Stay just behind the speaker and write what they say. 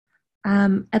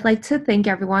I'd like to thank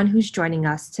everyone who's joining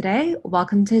us today.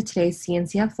 Welcome to today's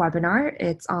CNCF webinar.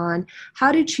 It's on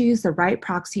how to choose the right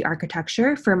proxy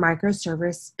architecture for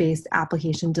microservice-based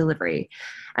application delivery.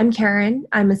 I'm Karen.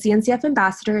 I'm a CNCF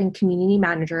ambassador and community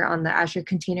manager on the Azure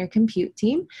Container Compute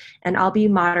team, and I'll be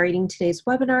moderating today's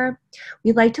webinar.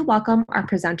 We'd like to welcome our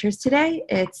presenters today.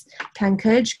 It's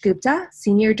Pankaj Gupta,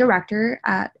 Senior Director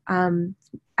at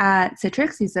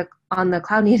Citrix. He's on the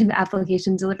Cloud Native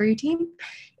Application Delivery team,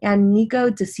 and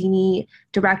Nico Dicini,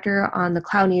 Director on the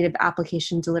Cloud Native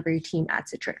Application Delivery team at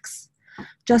Citrix.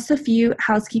 Just a few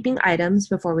housekeeping items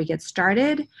before we get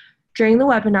started. During the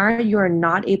webinar, you are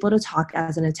not able to talk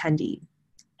as an attendee.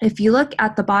 If you look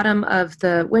at the bottom of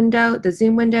the window, the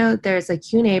Zoom window, there's a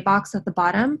Q&A box at the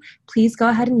bottom. Please go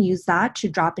ahead and use that to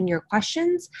drop in your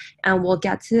questions, and we'll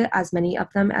get to as many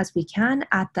of them as we can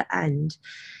at the end.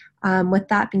 With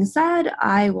that being said,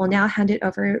 I will now hand it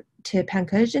over to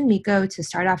Pankaj and Miko to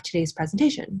start off today's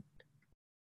presentation.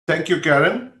 Thank you,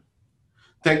 Karen.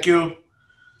 Thank you,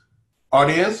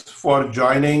 audience, for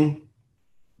joining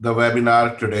the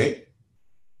webinar today.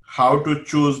 How to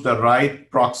choose the right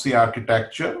proxy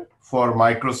architecture for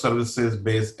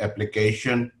microservices-based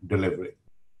application delivery.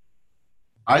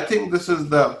 I think this is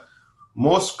the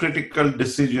most critical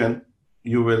decision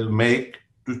you will make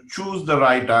to choose the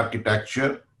right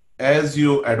architecture as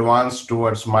you advance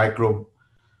towards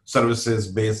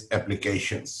microservices-based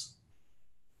applications.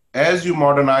 As you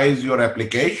modernize your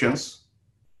applications,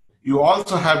 you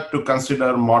also have to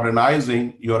consider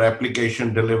modernizing your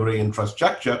application delivery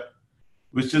infrastructure,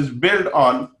 which is built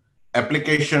on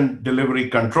application delivery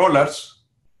controllers,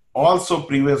 also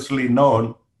previously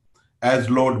known as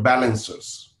load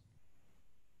balancers.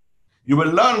 You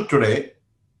will learn today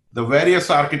the various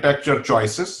architecture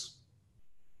choices,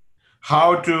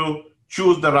 how to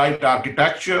choose the right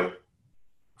architecture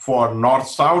for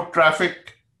north-south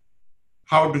traffic,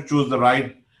 how to choose the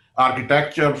right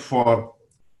architecture for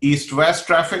east-west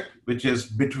traffic, which is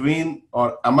between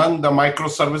or among the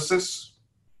microservices,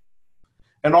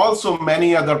 and also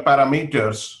many other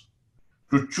parameters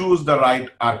to choose the right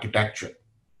architecture.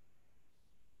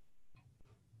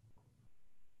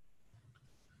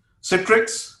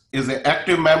 Citrix is an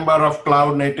active member of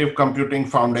Cloud Native Computing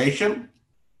Foundation,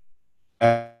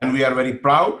 and we are very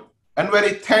proud and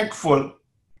very thankful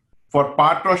for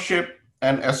partnership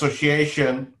and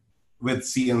association with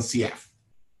CNCF.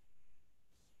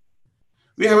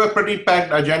 We have a pretty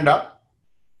packed agenda.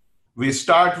 We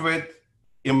start with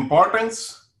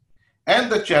importance and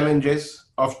the challenges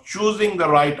of choosing the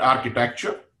right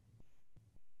architecture.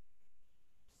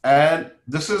 And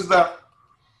this is the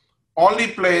only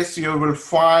place you will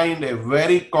find a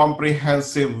very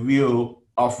comprehensive view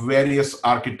of various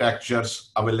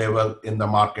architectures available in the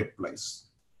marketplace.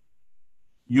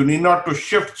 You need not to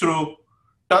shift through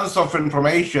tons of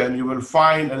information. You will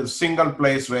find in a single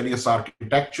place various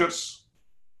architectures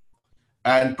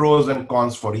and pros and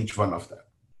cons for each one of them.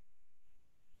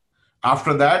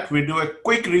 After that, we do a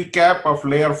quick recap of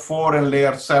layer 4 and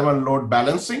layer 7 load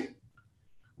balancing.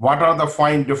 What are the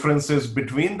fine differences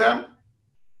between them?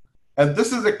 And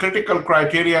this is a critical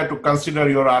criteria to consider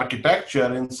your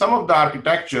architecture. In some of the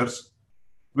architectures,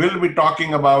 we'll be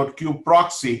talking about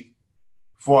kubeproxy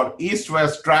for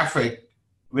east-west traffic,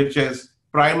 which is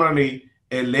primarily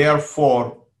a layer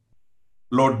 4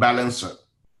 load balancer.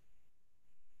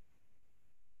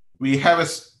 We have a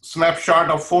snapshot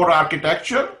of 4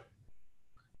 architecture,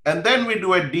 and then we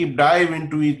do a deep dive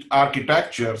into each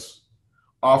architectures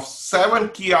of 7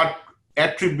 key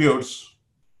attributes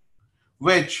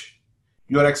which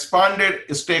your expanded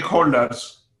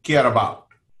stakeholders care about.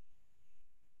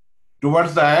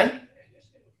 Towards the end,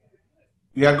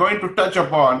 we are going to touch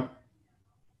upon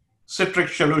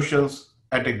Citrix solutions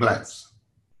at a glance.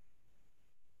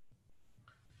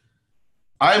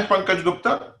 I am Pankaj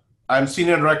Gupta. I am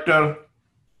Senior Director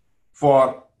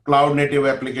for Cloud Native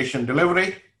Application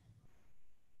Delivery.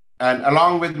 And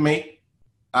along with me,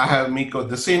 I have Miko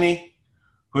Dicini,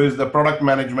 who is the Product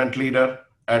Management Leader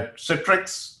at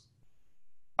Citrix.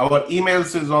 Our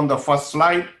emails is on the first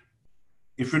slide.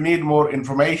 If you need more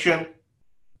information,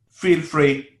 feel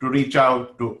free to reach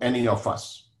out to any of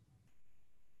us.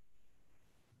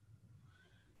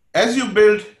 As you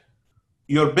build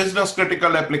your business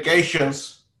critical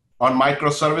applications on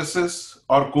microservices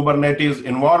or Kubernetes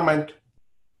environment,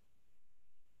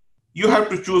 you have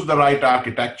to choose the right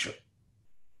architecture.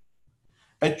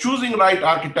 And choosing right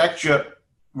architecture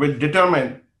will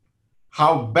determine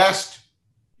how best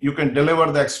you can deliver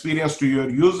the experience to your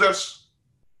users,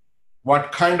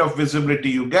 what kind of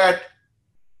visibility you get,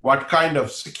 what kind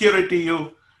of security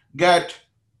you get,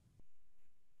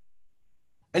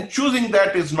 And choosing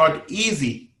that is not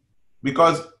easy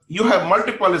because you have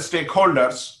multiple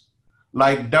stakeholders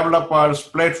like developers,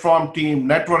 platform team,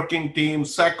 networking team,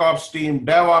 SecOps team,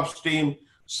 DevOps team,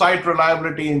 site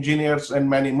reliability engineers, and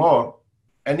many more.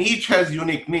 And each has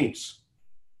unique needs.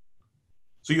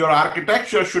 So your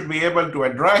architecture should be able to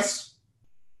address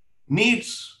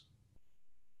needs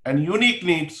and unique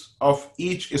needs of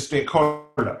each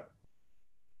stakeholder.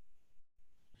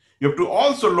 You have to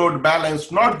also load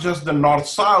balance not just the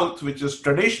north-south, which is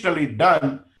traditionally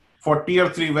done for tier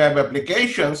 3 web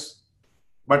applications,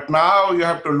 but now you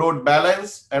have to load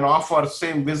balance and offer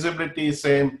same visibility,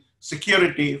 same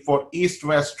security for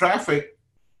east-west traffic,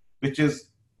 which is,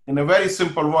 in a very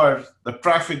simple word, the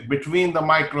traffic between the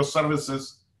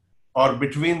microservices or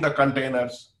between the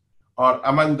containers or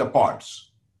among the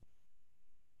pods.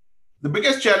 The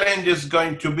biggest challenge is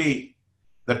going to be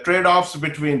the trade-offs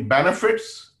between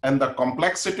benefits and the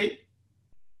complexity.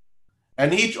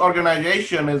 And each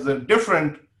organization is a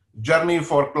different journey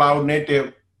for cloud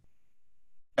native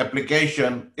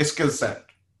application skill set.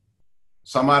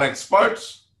 Some are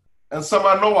experts and some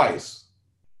are novice.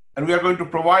 And we are going to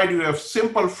provide you a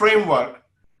simple framework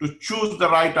to choose the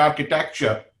right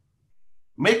architecture.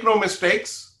 Make no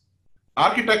mistakes,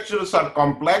 architectures are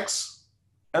complex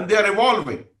and they are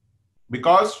evolving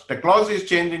because technology is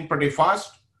changing pretty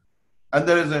fast and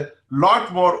there is a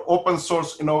lot more open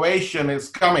source innovation is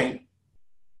coming.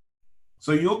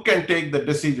 So you can take the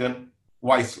decision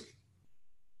wisely.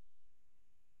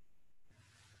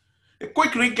 A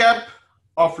quick recap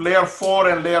of layer 4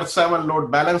 and layer 7 load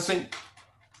balancing.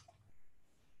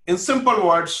 In simple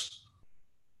words,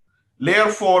 layer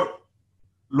 4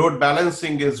 load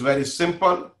balancing is very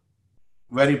simple,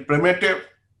 very primitive,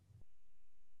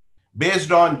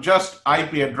 based on just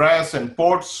IP address and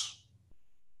ports.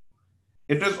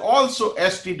 It is also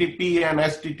HTTP and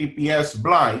HTTPS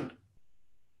blind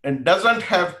and doesn't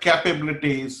have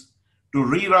capabilities to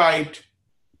rewrite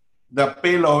the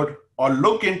payload or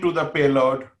look into the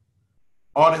payload,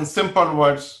 or in simple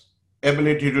words,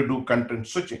 ability to do content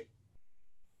switching.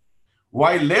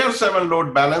 While layer 7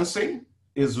 load balancing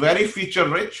is very feature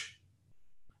rich,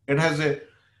 it has a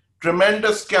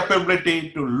tremendous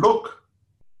capability to look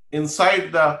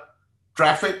inside the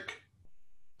traffic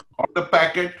or the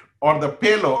packet or the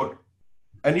payload,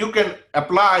 and you can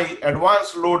apply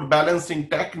advanced load balancing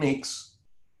techniques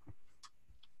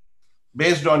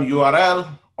based on URL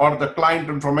or the client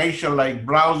information like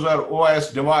browser,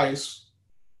 OS, device.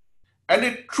 And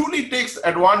it truly takes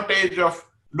advantage of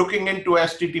looking into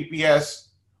HTTPS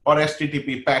or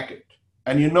HTTP packet.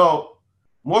 And you know,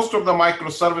 most of the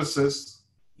microservices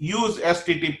use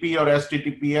HTTP or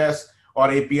HTTPS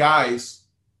or APIs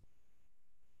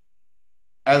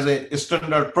as a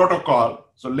standard protocol.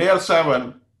 So layer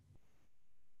 7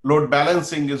 load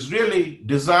balancing is really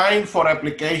designed for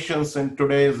applications in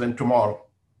today's and tomorrow.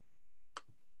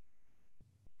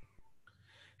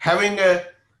 Having a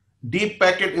deep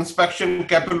packet inspection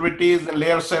capabilities in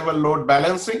layer 7 load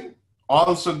balancing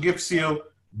also gives you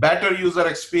better user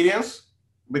experience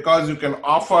because you can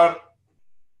offer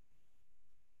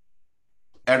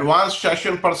advanced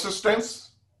session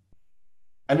persistence.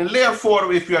 And in layer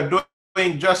 4, if you are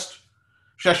doing just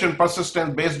session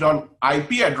persistence based on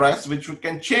IP address, which you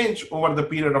can change over the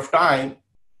period of time,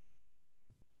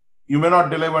 you may not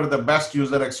deliver the best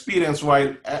user experience,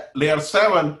 while layer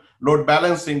 7 load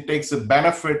balancing takes the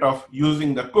benefit of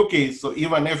using the cookies. So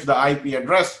even if the IP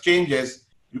address changes,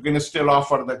 you can still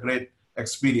offer the great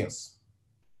experience.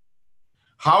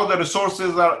 How the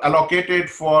resources are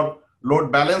allocated for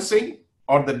load balancing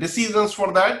or the decisions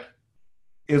for that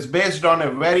is based on a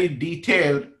very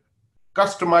detailed,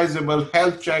 customizable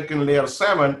health check in layer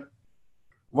 7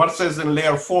 versus in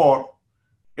layer 4,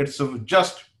 it's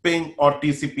just ping or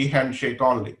TCP handshake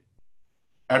only.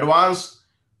 Advanced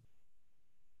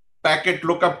packet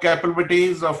lookup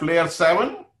capabilities of layer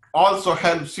 7 also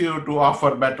helps you to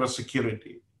offer better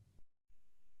security.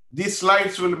 These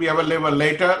slides will be available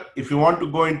later. If you want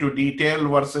to go into detail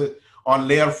versus on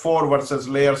layer 4 versus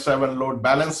layer 7 load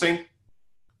balancing,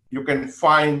 you can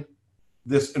find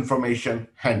this information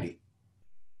handy.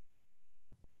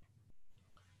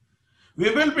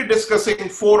 We will be discussing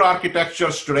 4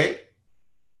 architectures today,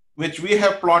 which we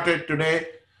have plotted today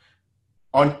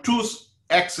on 2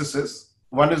 axes.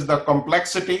 One is the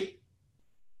complexity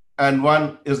and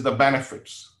one is the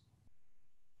benefits.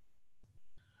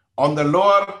 On the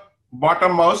lower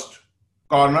bottommost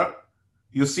corner,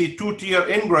 you see 2-tier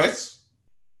ingress,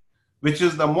 which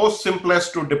is the most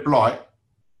simplest to deploy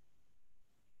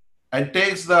and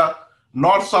takes the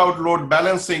north-south load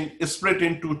balancing split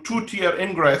into 2-tier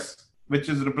ingress, which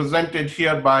is represented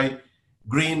here by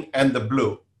green, and the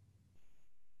blue.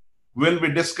 We'll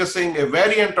be discussing a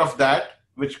variant of that,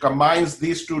 which combines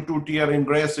these two-tier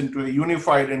ingress into a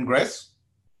unified ingress.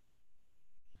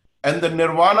 And the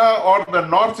nirvana or the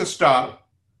North Star,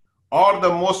 or the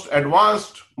most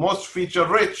advanced, most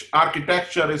feature-rich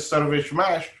architecture is service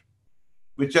mesh,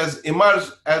 which has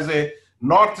emerged as a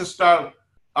North Star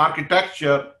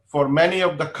architecture for many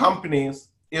of the companies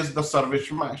is the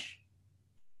service mesh.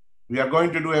 We are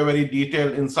going to do a very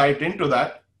detailed insight into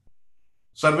that.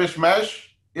 Service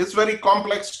mesh is very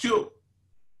complex too.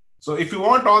 So if you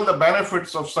want all the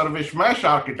benefits of service mesh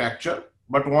architecture,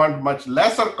 but want much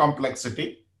lesser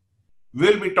complexity,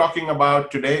 we'll be talking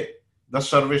about today the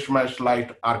service mesh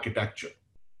Lite architecture.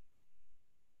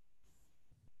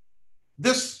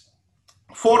 These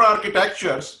four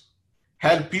architectures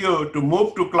help you to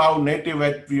move to cloud native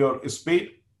at your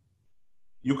speed.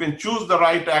 You can choose the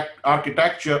right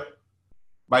architecture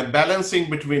by balancing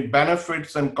between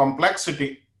benefits and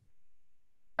complexity,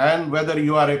 and whether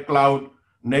you are a cloud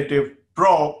native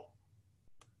pro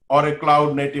or a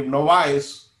cloud native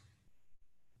novice,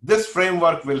 this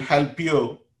framework will help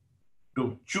you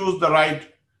to choose the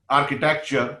right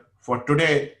architecture for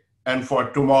today and for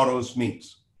tomorrow's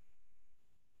needs.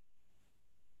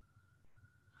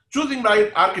 Choosing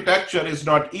right architecture is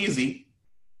not easy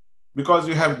because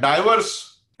you have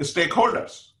diverse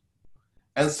stakeholders.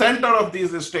 And center of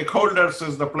these stakeholders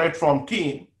is the platform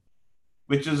team,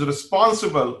 which is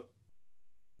responsible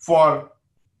for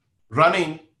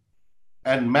running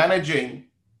and managing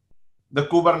the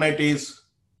Kubernetes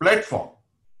platform.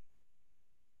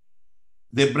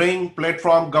 They bring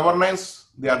platform governance.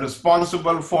 They are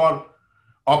responsible for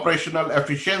operational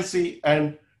efficiency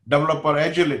and developer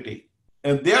agility.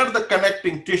 And they are the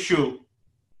connecting tissue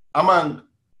among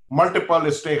multiple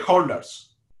stakeholders.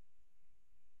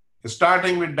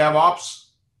 Starting with DevOps.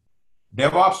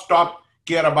 DevOps top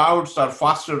care abouts are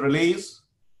faster release,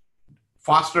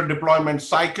 faster deployment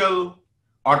cycle,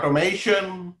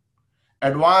 automation,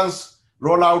 advanced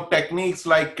rollout techniques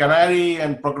like canary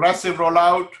and progressive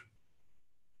rollout.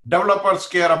 Developers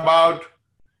care about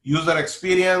user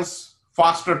experience,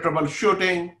 faster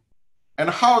troubleshooting, and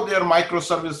how their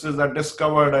microservices are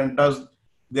discovered and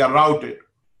they are routed.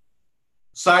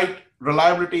 Site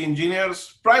reliability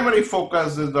engineers' primary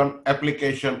focus is on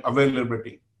application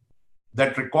availability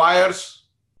that requires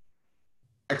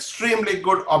extremely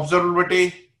good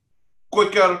observability,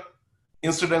 quicker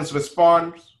incident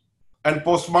response, and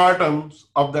postmortems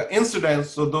of the incidents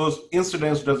so those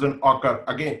incidents doesn't occur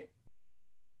again.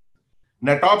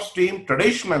 NetOps team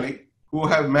traditionally, who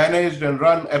have managed and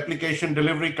run application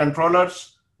delivery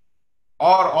controllers,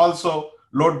 or also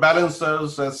load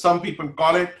balancers, as some people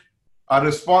call it, are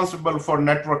responsible for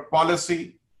network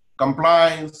policy,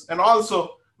 compliance, and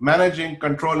also managing,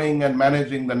 controlling, and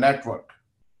managing the network.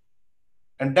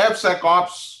 And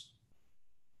DevSecOps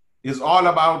is all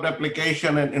about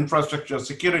application and infrastructure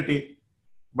security,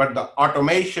 but the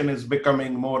automation is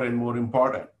becoming more and more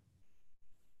important.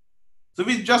 So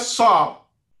we just saw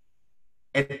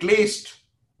at least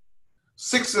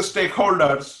 6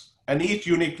 stakeholders and each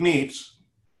unique needs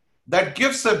that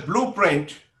gives a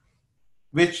blueprint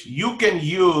which you can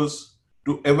use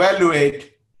to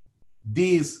evaluate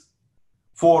these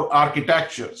 4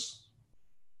 architectures.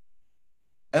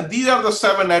 And these are the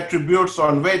 7 attributes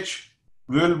on which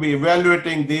we will be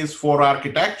evaluating these 4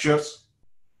 architectures,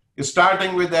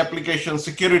 starting with application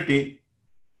security,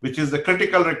 which is the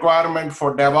critical requirement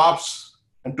for DevOps,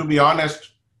 and to be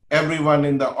honest, everyone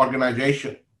in the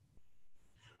organization.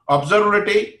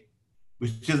 Observability,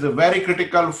 which is very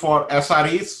critical for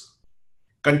SREs,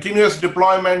 continuous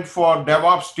deployment for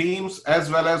DevOps teams as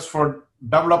well as for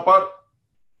developer,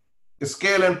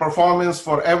 scale and performance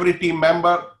for every team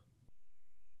member.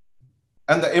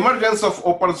 And the emergence of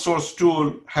open source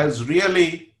tool has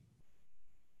really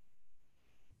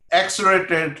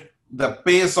accelerated the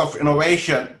pace of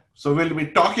innovation. So we'll be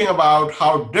talking about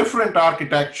how different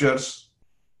architectures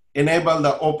enable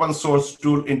the open source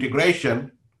tool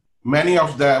integration. Many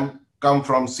of them come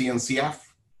from CNCF.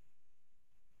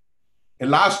 In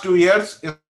the last 2 years,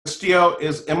 Istio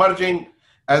is emerging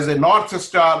as a North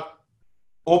Star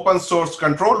open source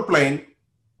control plane,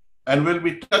 and we'll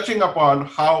be touching upon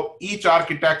how each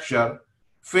architecture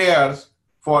fares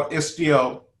for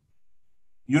Istio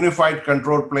unified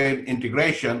control plane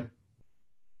integration.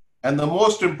 And the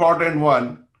most important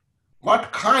one,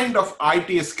 what kind of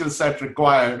IT skill set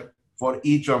required for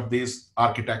each of these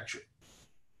architectures.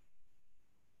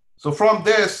 So from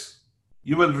this,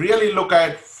 you will really look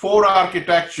at 4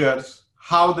 architectures,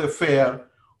 how they fare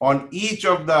on each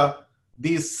of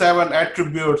these 7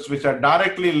 attributes which are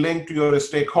directly linked to your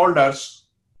stakeholders,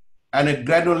 and a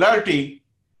granularity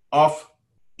of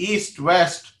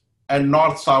east-west and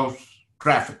north-south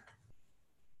traffic.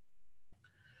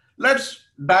 Let's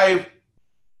dive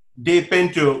deep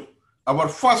into our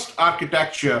first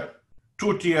architecture,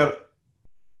 two-tier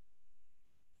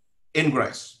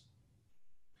ingress.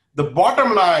 The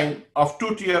bottom line of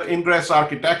two-tier ingress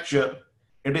architecture,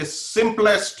 it is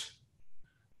simplest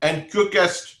and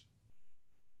quickest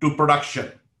to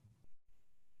production.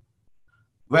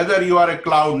 Whether you are a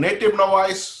cloud native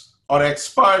novice or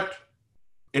expert,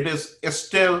 it is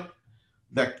still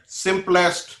the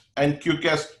simplest and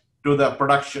quickest to the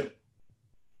production.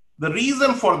 The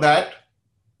reason for that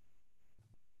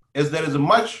is there is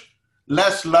much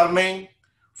less learning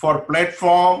for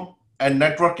platform and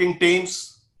networking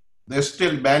teams. They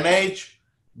still manage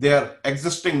their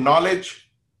existing knowledge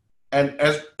and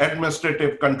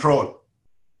administrative control.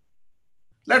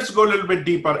 Let's go a little bit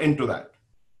deeper into that.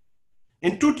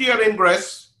 In two-tier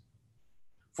ingress,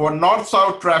 for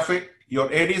north-south traffic, your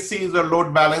ADCs or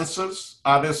load balancers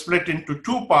are split into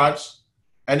two parts,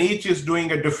 and each is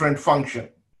doing a different function.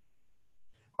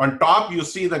 On top, you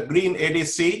see the green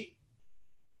ADC,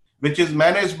 which is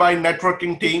managed by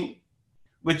networking team,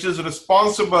 which is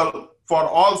responsible for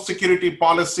all security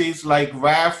policies like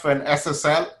WAF and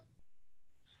SSL.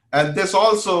 And this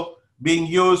also being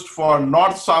used for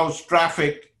north-south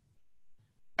traffic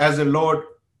as a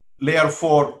layer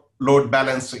 4 load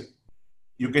balancing.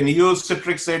 You can use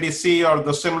Citrix ADC or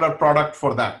the similar product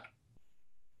for that.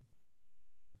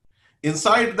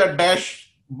 Inside the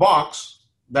dash box,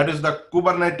 that is the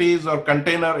Kubernetes or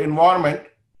container environment,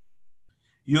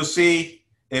 you see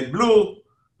a blue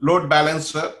load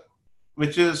balancer,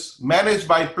 which is managed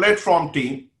by platform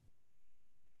team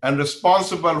and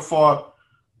responsible for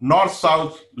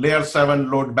north-south layer 7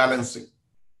 load balancing.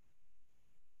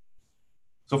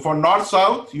 So for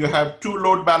north-south, you have two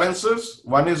load balancers.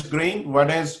 One is green, one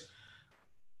is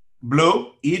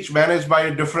blue, each managed by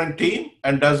a different team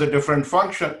and does a different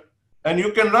function. And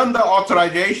you can run the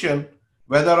authorization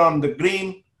whether on the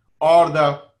green or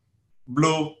the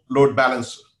blue load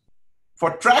balancer.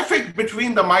 For traffic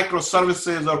between the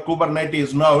microservices or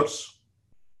Kubernetes nodes,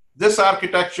 this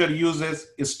architecture uses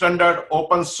a standard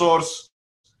open source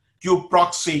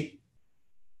KubeCon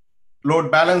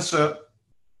load balancer,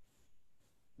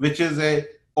 which is a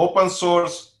open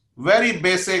source, very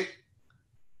basic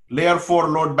layer 4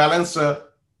 load balancer,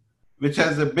 which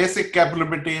has the basic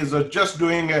capabilities of just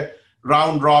doing a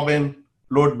round robin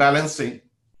load balancing,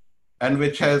 and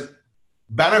which has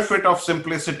benefit of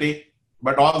simplicity,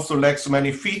 but also lacks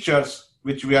many features,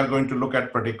 which we are going to look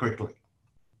at pretty quickly.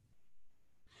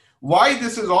 Why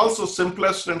this is also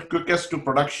simplest and quickest to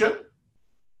production?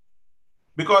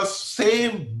 Because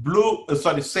same green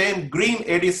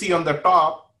ADC on the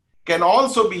top can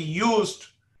also be used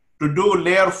to do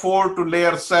layer 4 to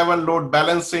layer 7 load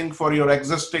balancing for your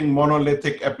existing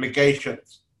monolithic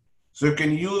applications. So you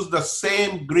can use the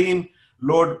same green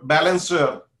load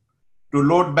balancer to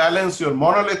load balance your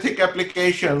monolithic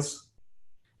applications,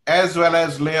 as well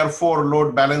as layer 4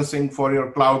 load balancing for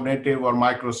your cloud native or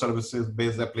microservices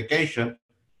based application.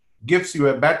 Gives you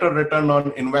a better return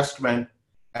on investment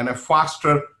and a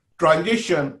faster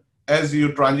transition as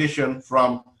you transition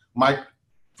from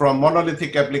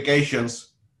monolithic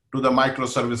applications to the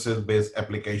microservices based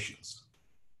applications.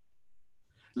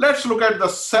 Let's look at the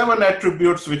 7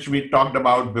 attributes which we talked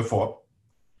about before.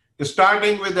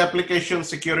 Starting with application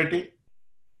security.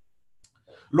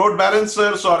 Load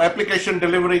balancers or application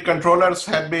delivery controllers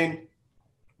have been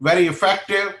very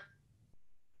effective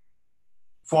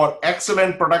for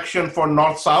excellent production for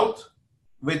north-south,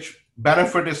 which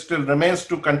benefit still remains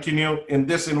to continue in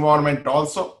this environment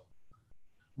also.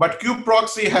 But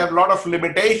KubeProxy have a lot of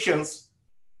limitations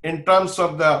in terms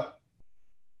of the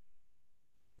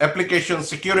application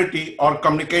security or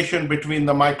communication between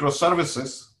the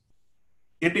microservices.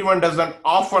 It even doesn't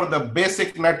offer the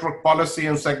basic network policy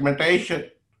and segmentation.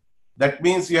 That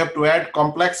means you have to add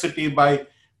complexity by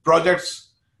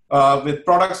projects with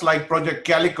products like Project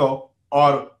Calico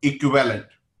or equivalent.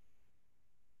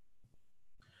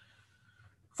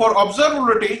 For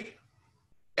observability,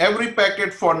 every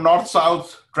packet for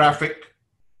north-south traffic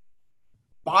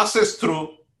passes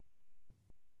through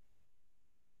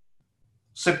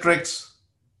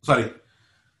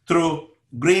through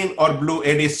green or blue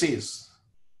ADCs.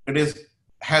 It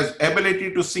has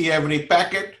ability to see every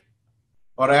packet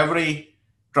or every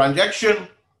transaction.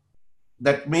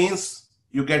 That means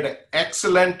you get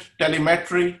excellent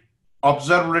telemetry,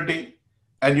 observability,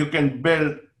 and you can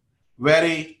build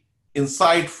very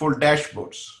insightful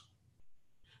dashboards.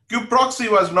 KubeProxy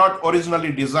was not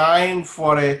originally designed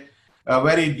for a a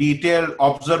very detailed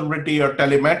observability or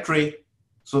telemetry.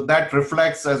 So that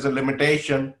reflects as a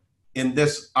limitation in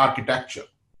this architecture.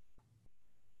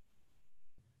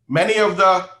 Many of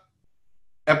the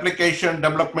application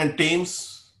development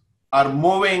teams are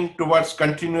moving towards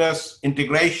continuous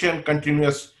integration,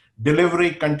 continuous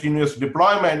delivery, continuous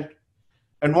deployment,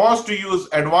 and wants to use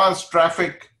advanced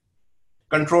traffic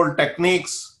control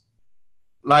techniques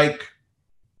like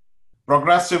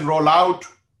progressive rollout,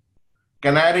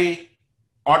 canary,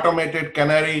 automated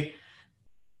canary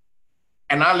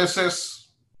analysis,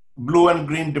 blue and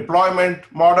green deployment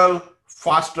model,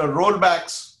 faster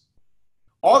rollbacks.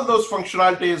 All those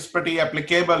functionality is pretty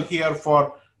applicable here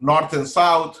for North and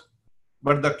South,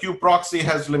 but the KubeProxy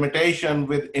has limitation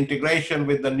with integration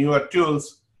with the newer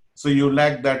tools, so you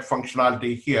lack that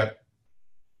functionality here.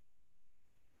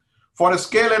 For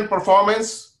scale and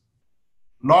performance,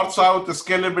 North-South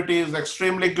scalability is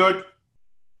extremely good.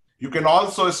 You can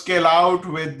also scale out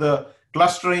with the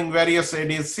clustering various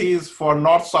ADCs for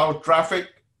North-South traffic.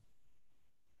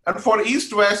 And for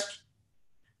East-West,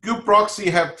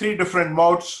 KubeProxy have 3 different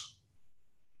modes.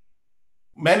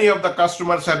 Many of the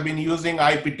customers have been using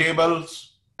IP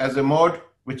tables as a mode,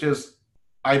 which is,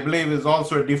 I believe, is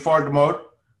also a default mode,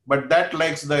 but that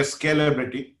lacks the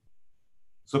scalability.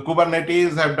 So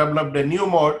Kubernetes have developed a new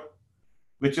mode,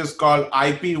 which is called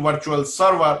IP Virtual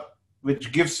Server,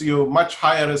 which gives you much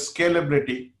higher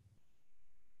scalability.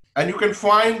 And you can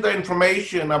find the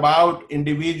information about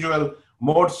individual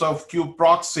modes of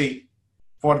KubeProxy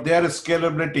for their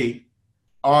scalability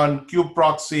on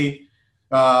KubeProxy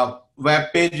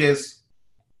web pages.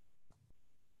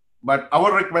 But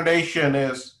our recommendation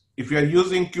is, if you're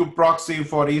using KubeProxy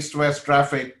for East-West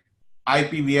traffic,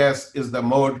 IPVS is the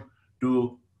mode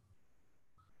to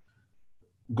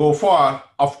go for.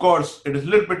 Of course, it is a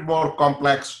little bit more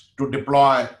complex to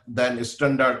deploy than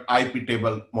standard IP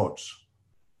table modes.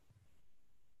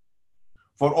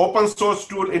 For open source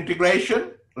tool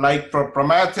integration, like for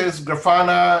Prometheus,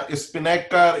 Grafana,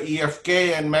 Spinnaker,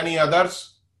 EFK, and many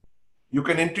others, you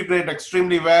can integrate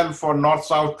extremely well for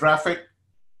north-south traffic.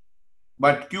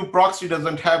 But KubeProxy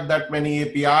doesn't have that many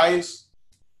APIs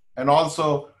and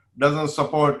also doesn't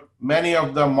support many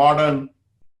of the modern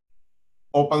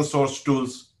open source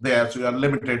tools there, so you are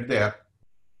limited there.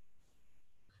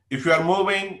 If you are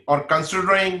moving or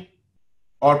considering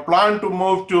or plan to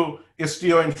move to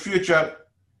Istio in future,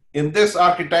 in this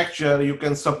architecture, you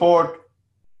can support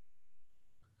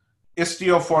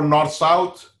Istio for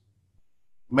north-south.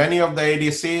 Many of the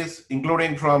ADCs,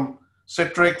 including from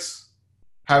Citrix,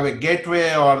 have a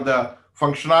gateway or the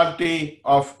functionality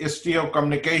of Istio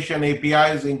communication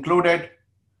APIs included,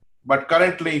 but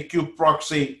currently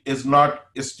KubeProxy is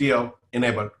not Istio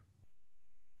enabled.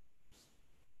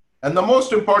 And the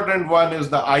most important one is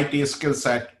the IT skill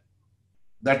set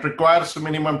that requires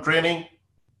minimum training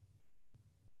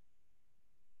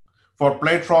for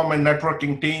platform and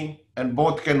networking team, and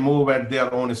both can move at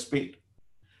their own speed.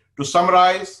 To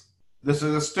summarize, this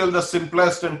is still the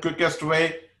simplest and quickest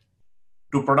way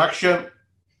to production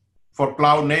for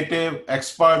cloud native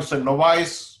experts and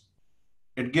novice.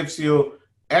 It gives you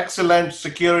excellent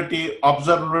security,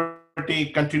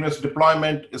 observability, continuous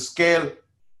deployment, scale,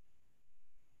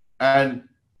 and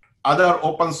other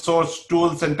open source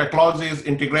tools and technologies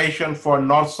integration for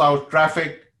north-south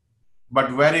traffic, but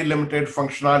very limited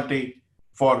functionality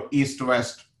for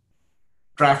east-west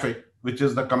traffic, which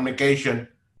is the communication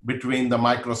between the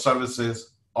microservices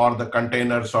or the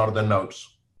containers or the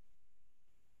nodes.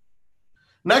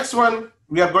 Next one,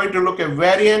 we are going to look at a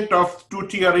variant of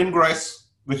two-tier ingress,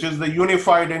 which is the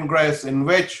unified ingress, in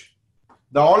which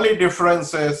the only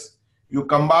difference is you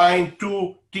combine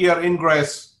two-tier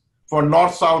ingress for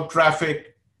north-south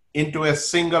traffic into a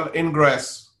single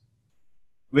ingress,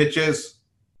 which is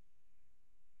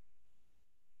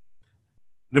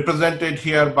represented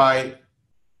here by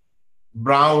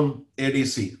Brown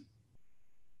ADC.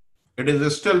 It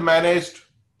is still managed.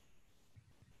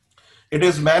 It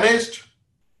is managed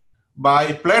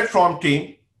by platform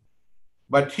team,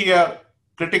 but here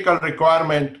critical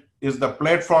requirement is the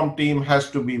platform team has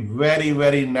to be very,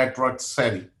 very network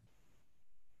savvy.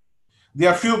 There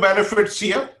are few benefits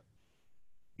here.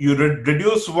 You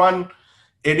reduce one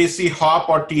ADC hop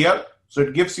or tier, so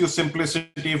it gives you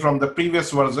simplicity from the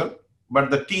previous version, but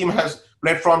the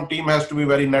platform team has to be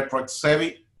very network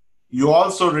savvy. You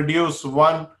also reduce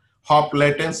one hop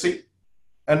latency.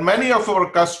 And many of our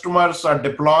customers are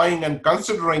deploying and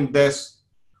considering this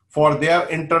for their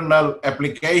internal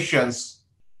applications.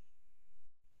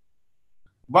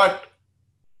 But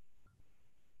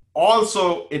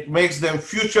also it makes them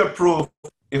future-proof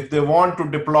if they want to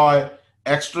deploy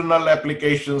external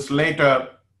applications later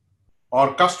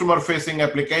or customer-facing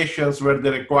applications where they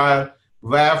require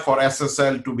WAF or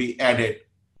SSL to be added.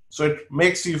 So it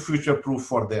makes you future-proof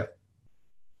for there.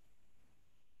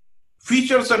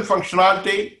 Features and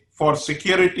functionality for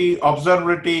security,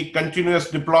 observability, continuous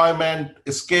deployment,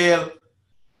 scale,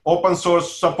 open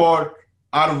source support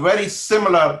are very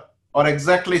similar or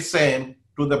exactly same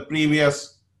to the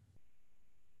previous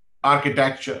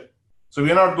architecture. So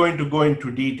we're not going to go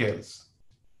into details.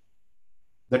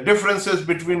 The differences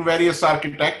between various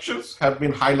architectures have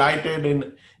been highlighted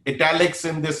in italics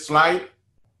in this slide.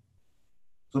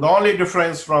 So the only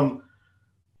difference from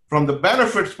the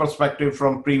benefits perspective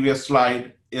from previous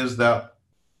slide is the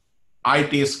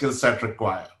IT skill set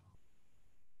required.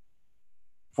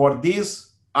 For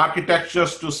these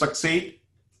architectures to succeed,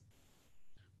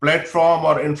 platform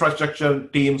or infrastructure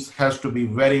teams has to be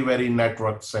very, very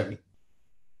network savvy.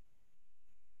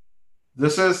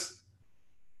 This is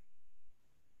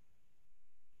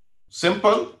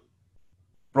simple,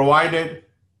 provided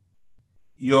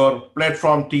your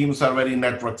platform teams are very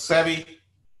network savvy.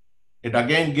 It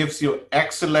again gives you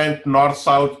excellent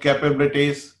north-south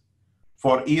capabilities.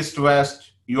 For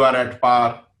east-west, you are at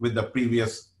par with the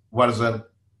previous version,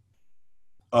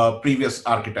 previous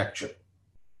architecture.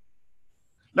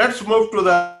 Let's move to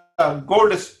the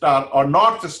gold star or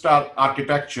north star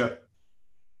architecture,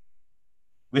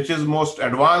 which is most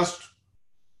advanced,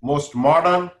 most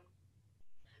modern,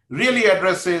 really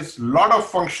addresses a lot of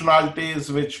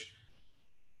functionalities which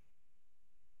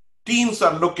teams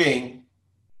are looking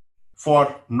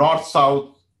for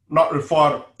north-south, not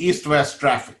for east-west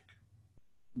traffic.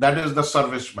 That is the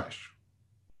service mesh.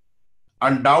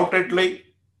 Undoubtedly,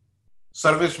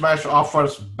 service mesh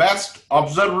offers best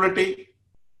observability,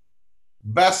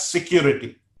 best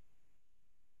security.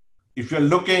 If you're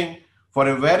looking for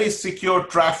a very secure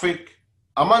traffic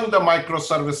among the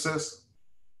microservices,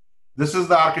 this is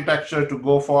the architecture to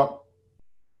go for.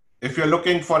 If you're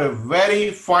looking for a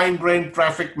very fine-grained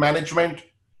traffic management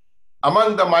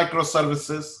among the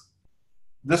microservices,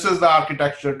 this is the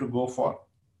architecture to go for.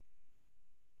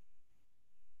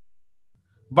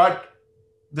 But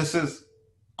this is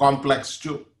complex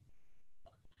too.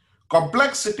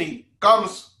 Complexity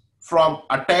comes from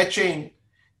attaching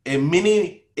a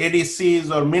mini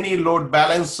ADCs or mini load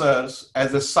balancers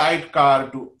as a sidecar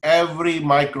to every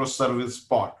microservice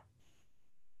pod.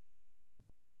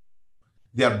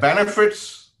 There are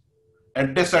benefits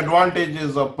and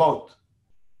disadvantages of both.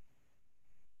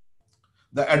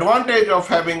 The advantage of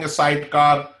having a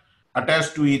sidecar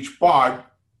attached to each pod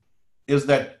is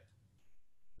that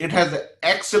it has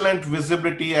excellent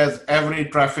visibility as every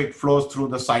traffic flows through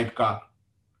the sidecar,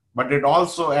 but it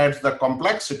also adds the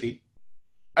complexity.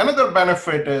 Another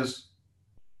benefit is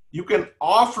you can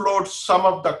offload some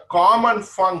of the common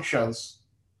functions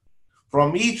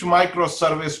from each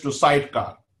microservice to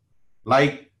sidecar,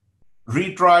 like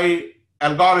retry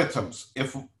algorithms.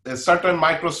 If a certain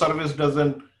microservice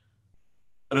doesn't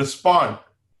respond,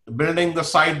 building the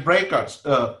site breakers,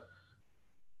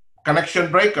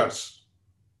 connection breakers.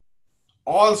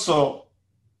 Also,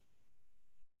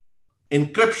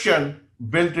 encryption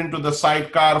built into the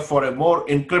sidecar for a more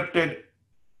encrypted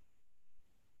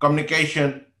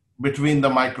communication between the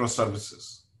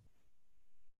microservices.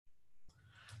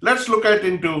 Let's look at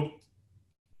into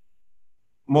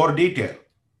more detail.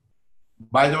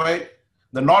 By the way,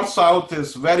 the north-south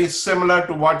is very similar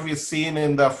to what we've seen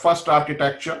in the first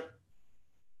architecture.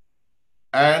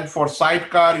 And for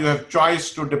sidecar, you have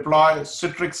choice to deploy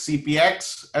Citrix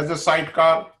CPX as a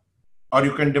sidecar, or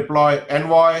you can deploy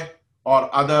Envoy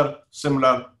or other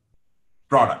similar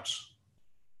products.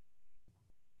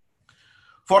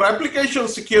 For application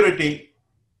security,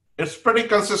 it's pretty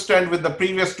consistent with the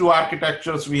previous two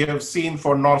architectures we have seen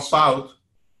for north-south,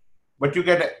 but you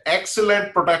get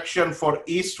excellent protection for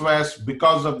east-west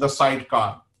because of the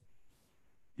sidecar.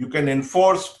 You can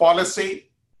enforce policy.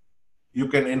 You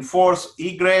can enforce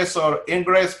egress or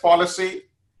ingress policy.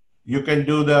 You can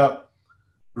do the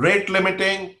rate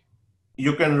limiting.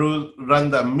 You can run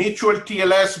the mutual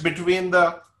TLS between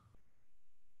the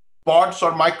pods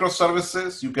or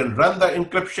microservices. You can run the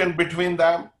encryption between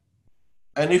them.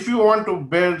 And if you want to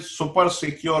build super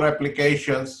secure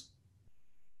applications,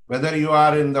 whether you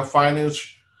are in the finance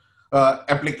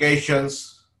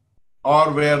applications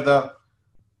or where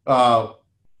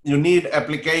you need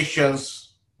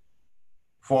applications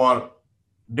for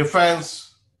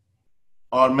defense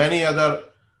or many other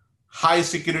high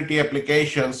security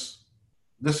applications,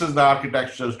 this is the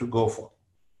architectures to go for.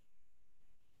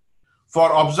 For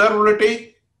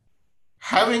observability,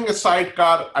 having a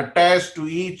sidecar attached to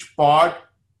each pod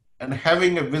and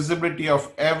having a visibility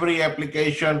of every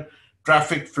application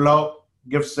traffic flow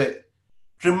gives a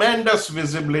tremendous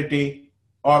visibility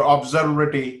or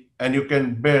observability, and you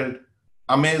can build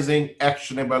amazing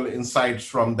actionable insights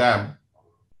from them.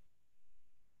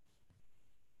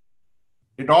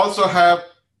 It also have,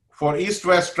 for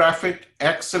east-west traffic,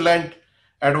 excellent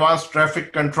advanced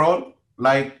traffic control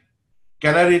like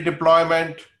canary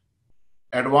deployment,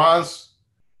 advanced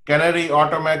canary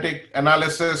automatic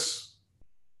analysis,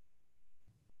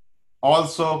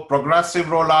 also progressive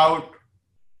rollout,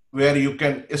 where you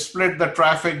can split the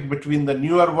traffic between the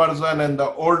newer version and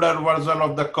the older version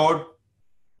of the code,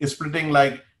 splitting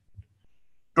like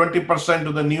 20%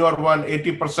 to the newer one,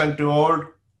 80% to old.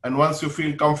 And once you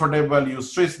feel comfortable, you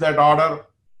switch that order.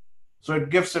 So it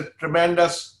gives a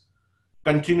tremendous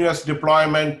continuous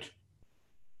deployment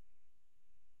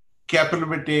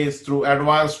capabilities through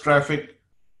advanced traffic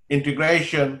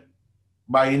integration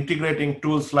by integrating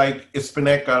tools like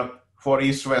Spinnaker for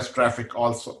east-west traffic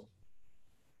also.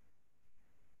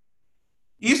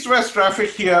 East-west traffic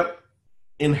here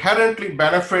inherently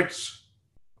benefits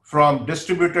from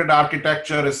distributed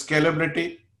architecture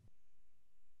scalability,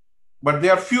 but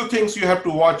there are few things you have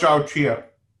to watch out here.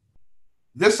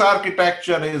 This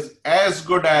architecture is as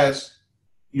good as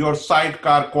your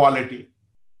sidecar quality.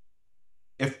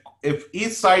 If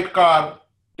each sidecar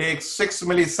takes 6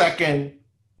 milliseconds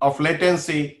of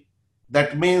latency,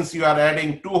 that means you are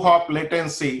adding 2-hop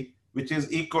latency, which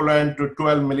is equivalent to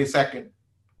 12 milliseconds.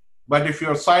 But if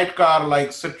your sidecar like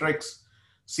Citrix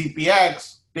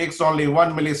CPX takes only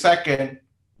 1 millisecond,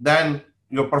 then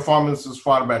your performance is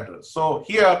far better. So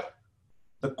here,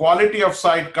 the quality of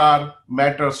sidecar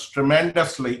matters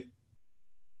tremendously.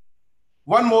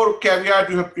 One more caveat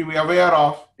you have to be aware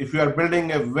of: if you are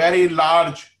building a very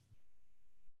large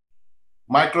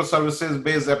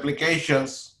microservices-based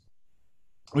applications,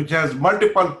 which has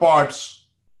multiple pods,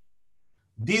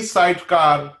 these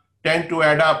sidecar tend to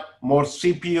add up more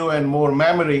CPU and more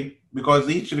memory because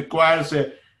each requires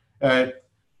a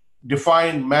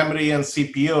defined memory and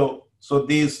CPU. So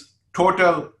these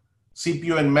total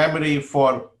CPU and memory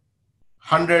for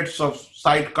hundreds of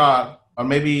sidecar, or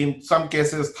maybe in some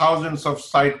cases thousands of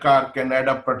sidecar, can add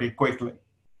up pretty quickly.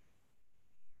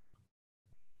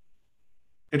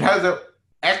 It has an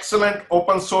excellent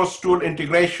open source tool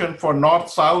integration for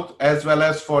north-south as well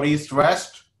as for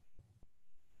east-west.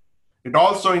 It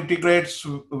also integrates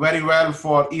very well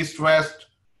for east-west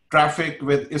traffic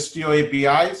with Istio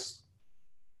APIs.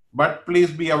 But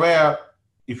please be aware,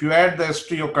 if you add the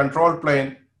Istio control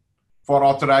plane for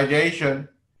authorization,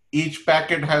 each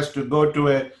packet has to go to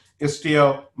a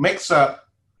Istio mixer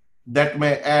that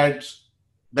may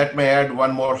add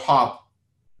one more hop.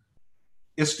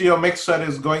 Istio mixer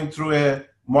is going through a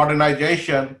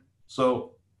modernization,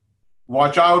 so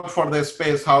watch out for the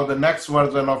space, how the next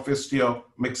version of Istio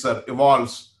mixer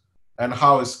evolves and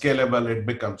how scalable it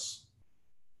becomes.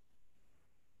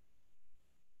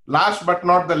 Last but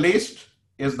not the least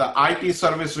is the IT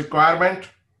service requirement.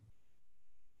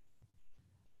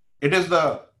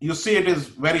 You see it is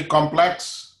very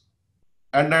complex,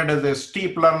 and that is a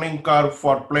steep learning curve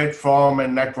for platform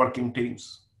and networking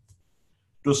teams.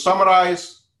 To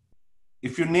summarize,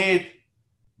 if you need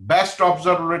best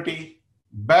observability,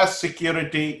 best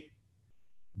security,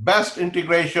 best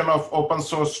integration of open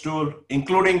source tool,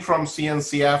 including from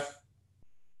CNCF,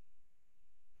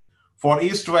 for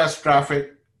east-west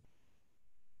traffic,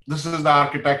 this is the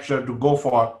architecture to go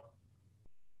for.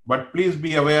 But please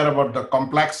be aware about the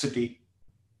complexity.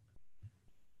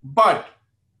 But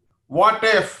what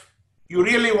if you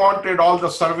really wanted all the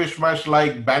service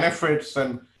mesh-like benefits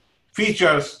and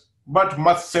features, but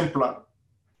much simpler?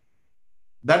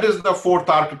 That is the fourth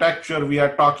architecture we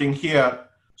are talking here,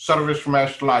 service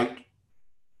mesh Lite.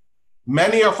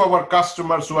 Many of our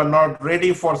customers who are not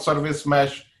ready for service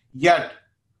mesh yet,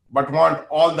 but want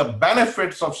all the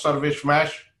benefits of service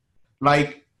mesh,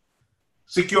 like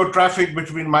secure traffic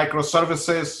between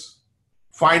microservices,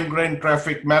 fine-grained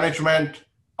traffic management,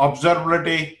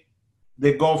 observability,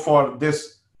 they go for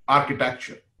this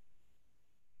architecture.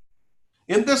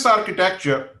 In this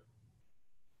architecture,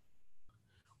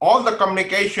 all the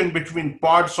communication between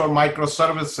pods or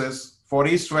microservices for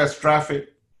east-west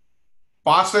traffic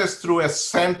passes through a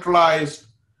centralized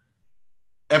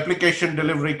application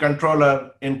delivery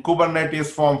controller in Kubernetes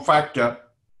form factor.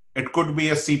 It could be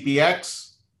a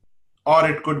CPX or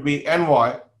it could be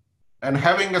Envoy, and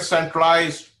having a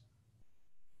centralized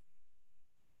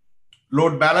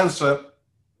load balancer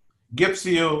gives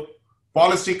you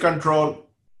policy control,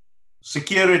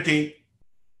 security,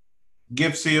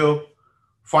 gives you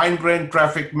fine-grained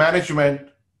traffic management,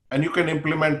 and you can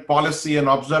implement policy and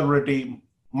observability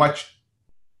much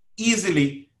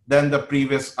easily than the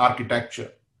previous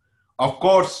architecture. Of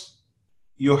course,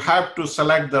 you have to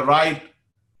select the right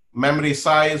memory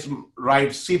size, right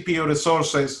CPU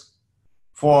resources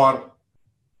for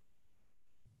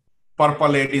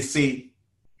purple ADC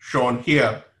shown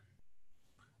here.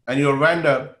 And your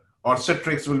vendor or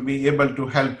Citrix will be able to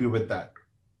help you with that.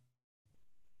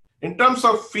 In terms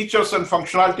of features and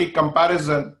functionality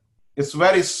comparison, it's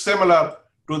very similar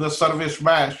to the service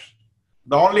mesh.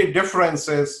 The only difference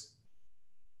is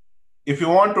if you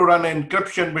want to run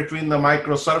encryption between the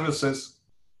microservices,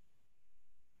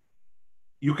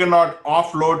 you cannot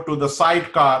offload to the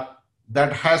sidecar.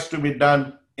 That has to be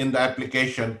done in the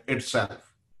application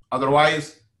itself.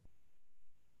 Otherwise,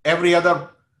 every other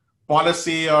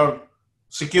policy or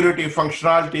security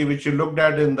functionality which you looked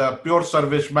at in the pure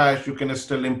service mesh, you can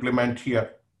still implement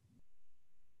here.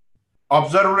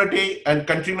 Observability and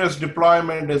continuous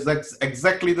deployment is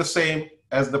exactly the same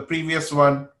as the previous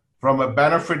one from a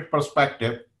benefit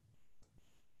perspective.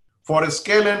 For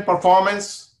scale and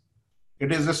performance,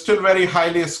 it is still very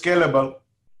highly scalable,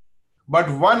 but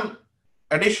one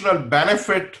additional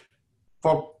benefit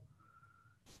for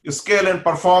scale and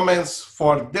performance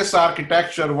for this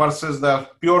architecture versus the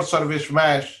pure service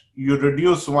mesh, you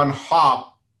reduce one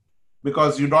hop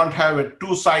because you don't have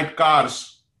two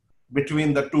sidecars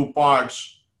between the two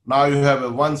parts. Now you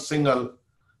have one single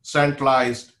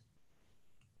centralized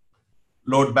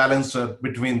load balancer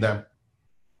between them.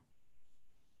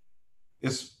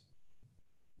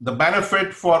 The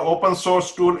benefit for open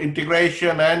source tool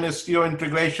integration and Istio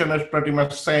integration is pretty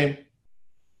much same.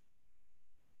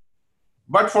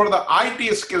 But for the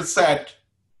IT skill set,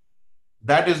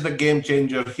 that is the game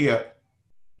changer here.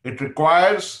 It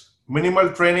requires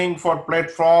minimal training for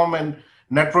platform and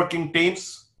networking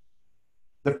teams.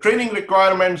 The training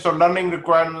requirements or learning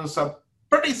requirements are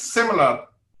pretty similar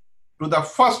to the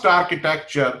first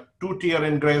architecture, two-tier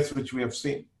ingress, which we have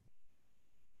seen.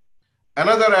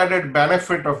 Another added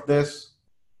benefit of this,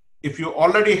 if you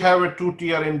already have a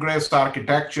two-tier ingress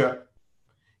architecture,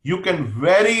 you can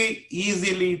very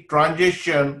easily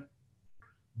transition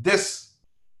this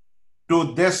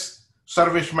to this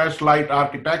service mesh Lite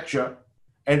architecture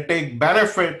and take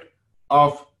benefit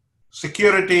of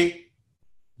security,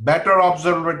 better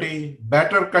observability,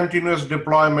 better continuous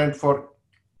deployment for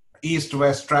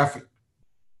east-west traffic.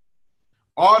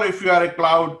 Or if you are a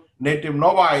cloud native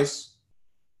novice,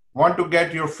 want to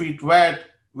get your feet wet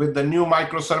with the new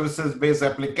microservices-based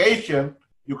application,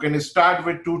 you can start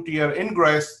with two-tier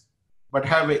ingress, but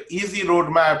have an easy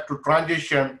roadmap to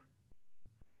transition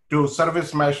to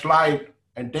service mesh Lite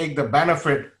and take the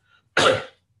benefit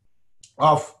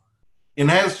of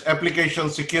enhanced application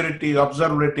security,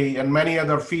 observability, and many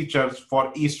other features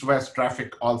for east-west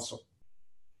traffic also.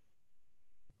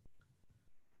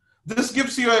 This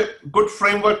gives you a good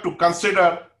framework to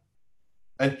consider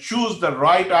and choose the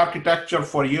right architecture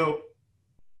for you.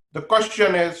 The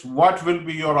question is, what will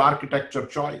be your architecture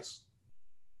choice?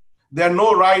 There are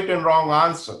no right and wrong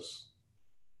answers.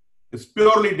 It's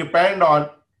purely depend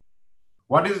on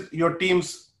what is your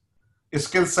team's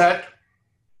skill set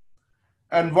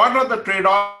and what are the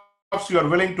trade-offs you are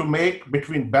willing to make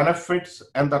between benefits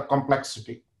and the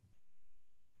complexity.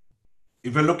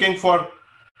 If you're looking for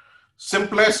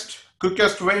simplest,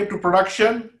 quickest way to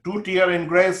production, two-tier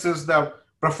ingress is the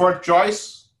preferred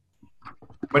choice,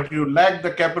 but you lack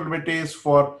the capabilities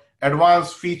for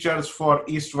advanced features for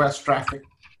east-west traffic.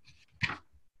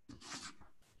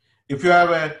 If you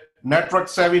have a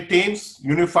network-savvy teams,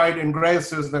 unified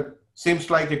ingress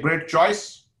seems like a great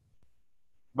choice,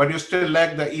 but you still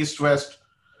lack the east-west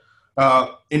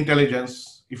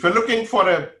intelligence. If you're looking for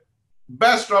a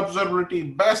best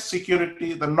observability, best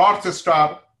security, the North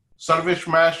Star service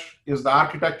mesh is the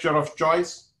architecture of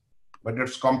choice, but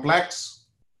it's complex.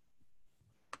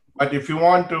 But if you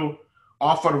want to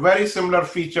offer very similar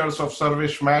features of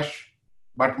service mesh,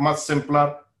 but much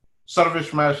simpler,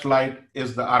 service mesh Lite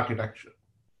is the architecture.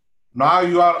 Now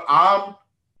you are armed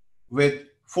with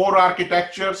 4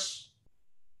 architectures,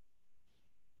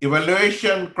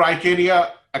 evaluation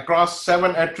criteria across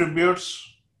 7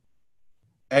 attributes,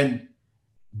 and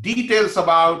details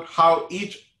about how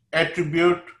each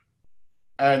attribute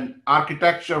and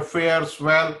architecture fares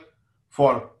well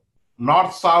for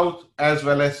north-south as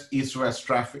well as east-west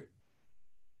traffic.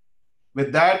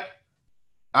 With that,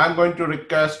 I'm going to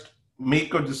request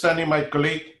Miko Gisani, my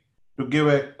colleague, to give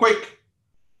a quick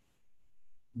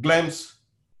glimpse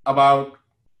about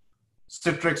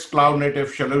Citrix Cloud Native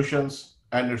Solutions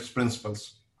and its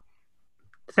principles.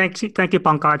 Thank you,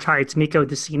 Pankaj. Hi, it's Miko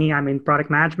Gisani. I'm in product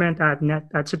management at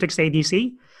Citrix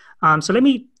ADC. So let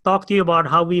me talk to you about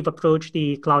how we've approached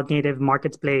the cloud native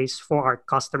marketplace for our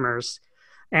customers.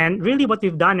 And really what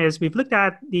we've done is we've looked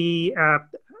at the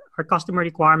our customer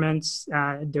requirements.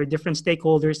 There are different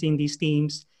stakeholders in these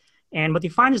teams. And what we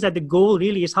find is that the goal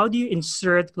really is how do you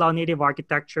insert cloud native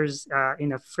architectures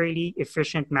in a fairly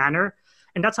efficient manner?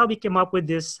 And that's how we came up with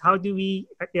this. How do we,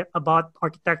 about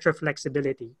architecture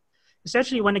flexibility?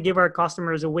 Essentially, we want to give our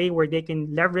customers a way where they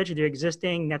can leverage their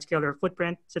existing NetScaler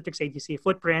footprint, Citrix ADC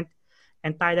footprint,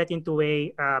 and tie that into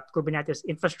a Kubernetes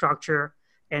infrastructure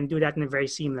and do that in a very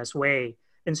seamless way.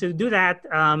 And so to do that,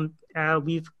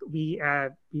 we've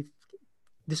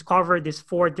discovered these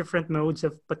 4 different modes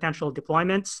of potential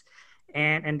deployments.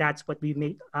 And that's what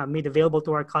we made available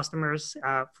to our customers,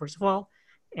 first of all.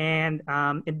 And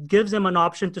it gives them an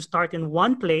option to start in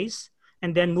one place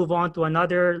and then move on to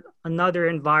another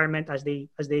environment as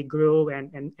they grow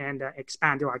and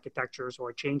expand their architectures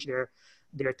or change their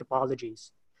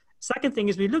topologies. Second thing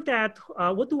is we looked at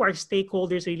what do our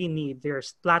stakeholders really need.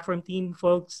 There's platform team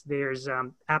folks, there's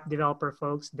app developer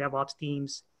folks, DevOps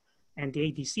teams, and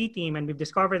the ADC team. And we've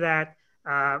discovered that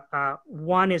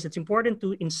one is it's important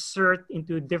to insert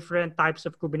into different types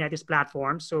of Kubernetes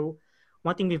platforms. So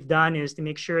one thing we've done is to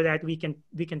make sure that we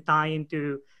can tie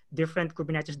into different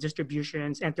Kubernetes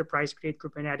distributions, enterprise-grade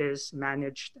Kubernetes,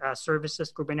 managed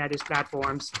services Kubernetes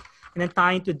platforms, and then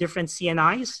tie into different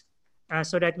CNIs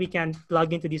so that we can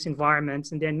plug into these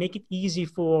environments and then make it easy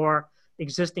for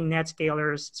existing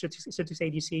NetScalers, Citrix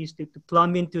ADCs to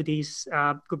plumb into these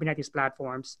Kubernetes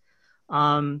platforms.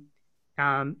 And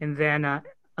then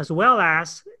as well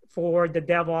as for the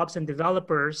DevOps and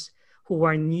developers who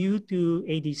are new to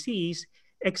ADCs,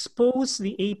 expose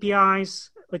the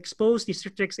APIs, expose the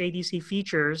Citrix ADC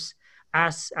features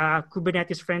as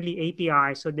Kubernetes-friendly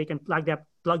API so they can plug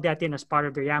that in as part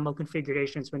of their YAML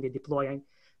configurations when they deploy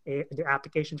their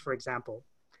applications, for example.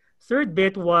 Third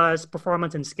bit was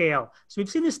performance and scale. So we've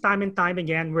seen this time and time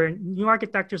again where new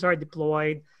architectures are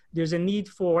deployed. There's a need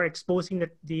for exposing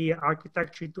the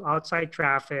architecture to outside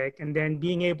traffic and then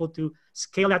being able to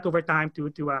scale that over time to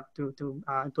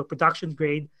a production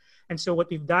grade. And so what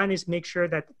we've done is make sure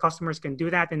that customers can do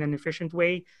that in an efficient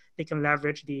way. They can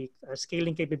leverage the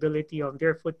scaling capability of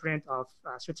their footprint of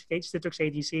Citrix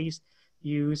ADCs,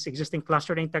 use existing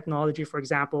clustering technology, for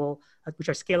example, which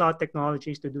are scale-out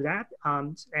technologies to do that,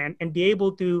 and be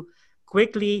able to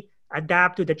quickly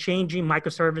adapt to the changing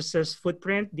microservices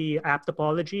footprint, the app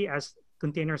topology as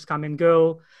containers come and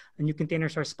go, and new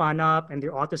containers are spun up and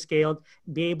they're auto-scaled,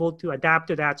 be able to adapt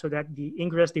to that so that the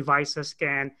ingress devices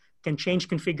can change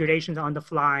configurations on the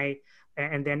fly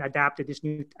and then adapt to these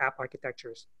new app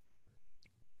architectures.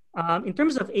 In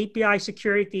terms of API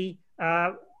security,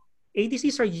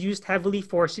 ADCs are used heavily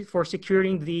for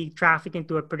securing the traffic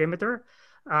into a perimeter.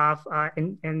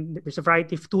 And there's a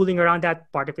variety of tooling around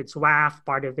that. Part of it's WAF,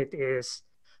 part of it is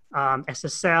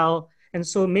SSL. And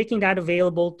so making that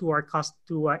available to our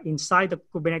inside the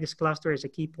Kubernetes cluster is a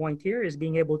key point here, is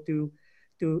being able to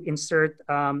insert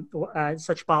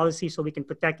such policies so we can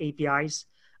protect APIs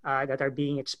that are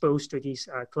being exposed to these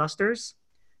clusters.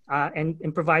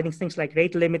 And providing things like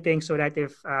rate limiting so that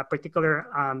if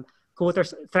particular quota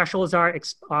thresholds are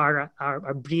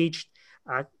breached,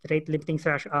 rate limiting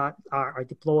are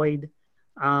deployed.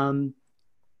 And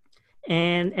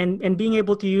being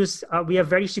able to use, we have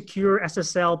very secure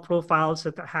SSL profiles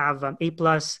that have A+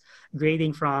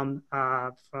 grading from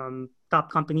top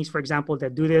companies, for example,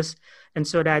 that do this. And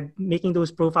so that making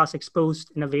those profiles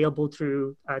exposed and available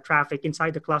through traffic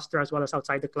inside the cluster as well as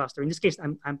outside the cluster. In this case,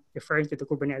 I'm referring to the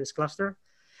Kubernetes cluster.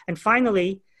 And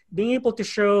finally, being able to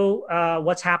show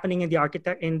what's happening in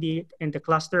the in the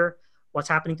cluster, what's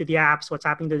happening to the apps, what's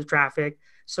happening to the traffic,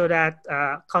 so that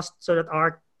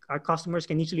our customers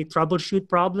can easily troubleshoot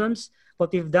problems.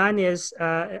 What we've done is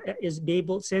be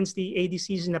able, since the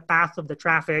ADC is in the path of the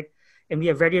traffic, and we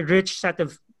have a very rich set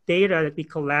of data that we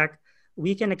collect,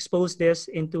 we can expose this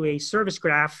into a service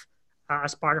graph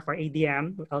as part of our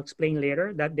ADM, I'll explain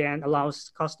later, that then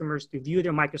allows customers to view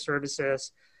their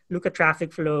microservices, look at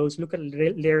traffic flows, look at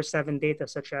layer 7 data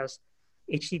such as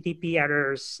HTTP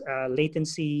errors,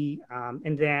 latency,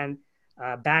 and then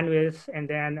bandwidth, and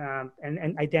then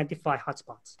and identify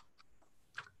hotspots.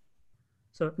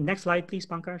 So next slide, please,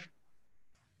 Pankaj.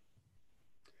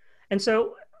 And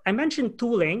so I mentioned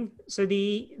tooling. So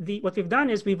what we've done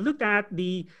is we've looked at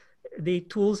the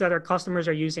tools that our customers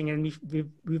are using, and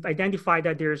we've identified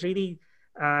that there's really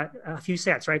a few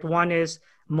sets, right? One is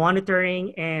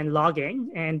monitoring and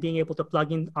logging, and being able to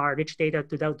plug in our rich data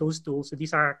to those tools. So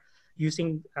these are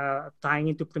using tying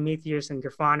into Prometheus and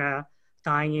Grafana,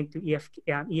 tying into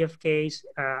EFKs,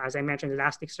 as I mentioned,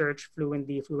 Elasticsearch,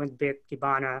 FluentBit,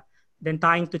 Kibana, then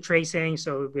tying to tracing.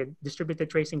 So with distributed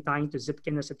tracing, tying to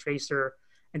Zipkin as a tracer,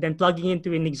 and then plugging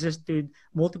into an existing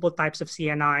multiple types of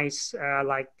CNIs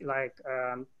like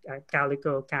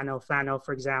Calico, Cano, Flannel,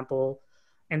 for example,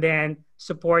 and then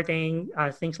supporting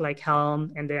things like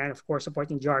Helm, and then of course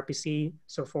supporting gRPC.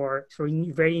 So for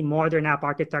very modern app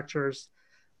architectures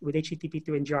with HTTP2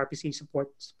 and gRPC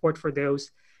support for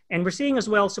those. And we're seeing as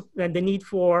well the need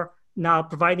for now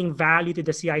providing value to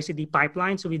the CI/CD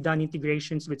pipeline. So we've done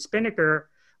integrations with Spinnaker,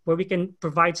 where we can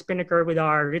provide Spinnaker with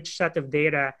our rich set of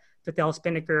data to tell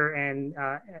Spinnaker and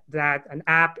that an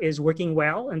app is working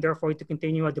well and therefore to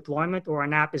continue a deployment, or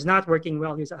an app is not working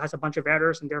well, it has a bunch of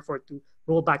errors and therefore to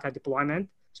roll back a deployment.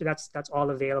 So that's all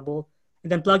available.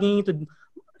 And then plugging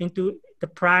into the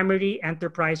primary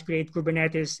enterprise-grade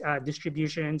Kubernetes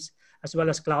distributions, as well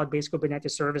as cloud-based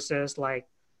Kubernetes services like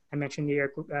I mentioned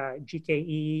here,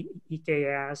 GKE,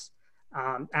 EKS,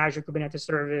 Azure Kubernetes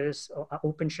Service,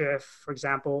 OpenShift, for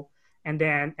example. And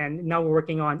now we're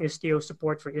working on Istio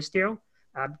support for Istio,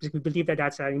 because we believe that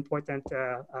that's an important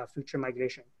future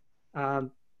migration.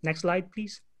 Next slide,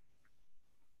 please.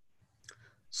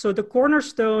 So the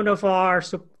cornerstone of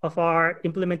our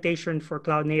implementation for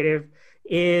cloud native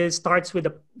starts with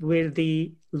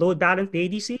the load balance, the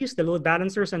ADCs, the load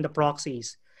balancers, and the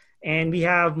proxies. And we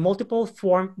have multiple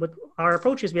but our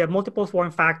approach is we have multiple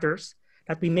form factors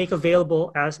that we make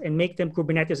available and make them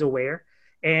Kubernetes aware.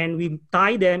 And we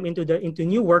tie them into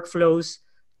new workflows,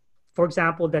 for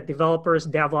example, that developers,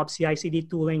 DevOps, CI/CD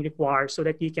tooling require, so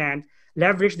that you can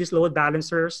leverage these load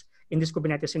balancers in this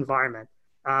Kubernetes environment.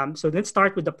 So let's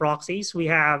start with the proxies. We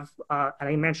have, and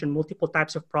I mentioned, multiple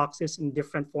types of proxies in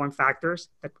different form factors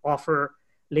that offer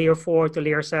layer 4 to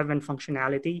layer 7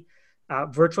 functionality.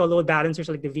 Virtual load balancers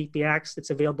like the VPX,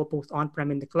 that's available both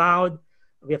on-prem and the cloud.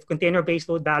 We have container-based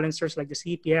load balancers like the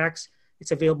CPX.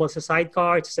 It's available as a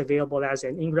sidecar. It's available as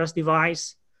an ingress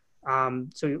device.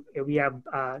 So we have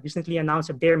recently announced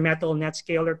a bare metal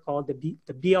NetScaler called the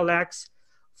BLX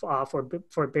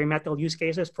for bare metal use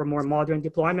cases for more modern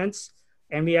deployments.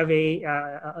 And we have a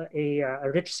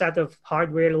rich set of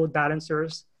hardware load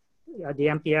balancers, the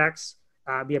MPX.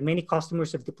 We have many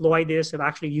customers who have deployed this, have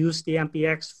actually used the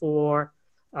MPX for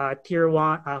tier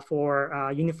 1,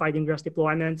 for unified ingress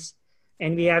deployments.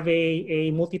 And we have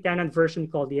a multi-tenant version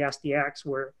called the SDX,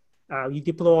 where you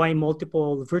deploy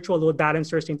multiple virtual load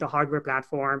balancers into hardware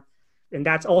platform. And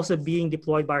that's also being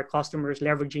deployed by our customers,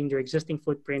 leveraging their existing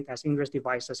footprint as ingress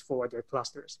devices for their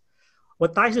clusters.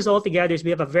 What ties this all together is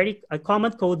we have a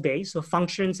common code base, so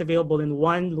functions available in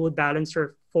one load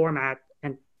balancer format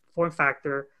and form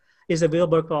factor is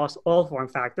available across all form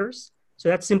factors. So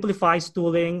that simplifies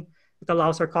tooling. It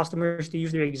allows our customers to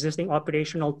use their existing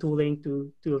operational tooling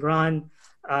to run,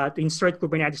 to insert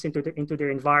Kubernetes into their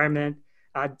environment.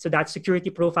 So that's security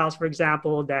profiles, for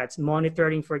example, that's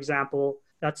monitoring, for example,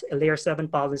 that's layer 7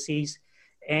 policies.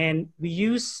 And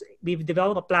we've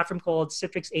developed a platform called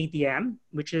Citrix ADM,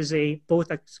 which is both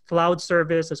a cloud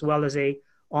service as well as a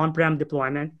on-prem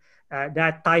deployment.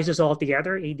 That ties us all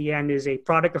together. ADM is a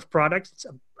product of products.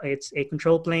 It's a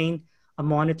control plane, a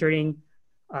monitoring,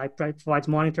 it provides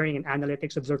monitoring and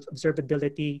analytics,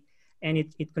 observability, and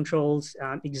it controls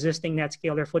existing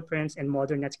NetScaler footprints and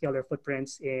modern NetScaler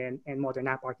footprints in modern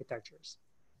app architectures.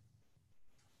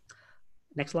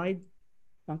 Next slide,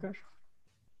 Pankaj.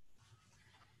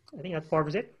 I think that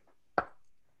covers it.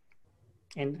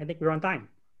 And I think we're on time.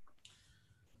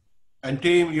 And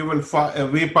team, we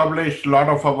publish a lot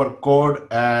of our code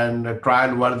and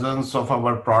trial versions of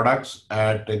our products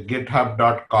at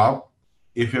github.com.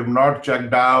 If you've not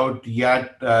checked out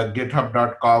yet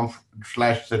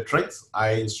github.com/Citrix,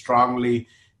 I strongly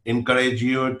encourage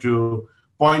you to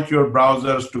point your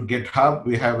browsers to GitHub.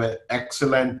 We have an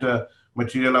excellent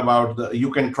material about you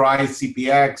can try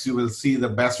CPX. You will see the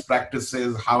best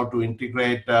practices, how to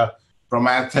integrate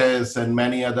Prometheus and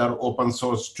many other open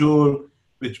source tools,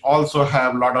 which also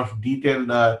have a lot of detailed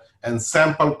and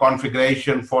sample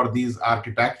configuration for these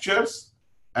architectures.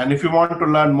 And if you want to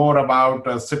learn more about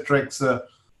Citrix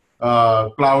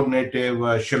cloud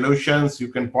native solutions, you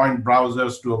can point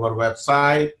browsers to our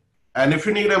website. And if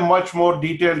you need a much more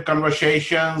detailed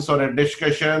conversations or a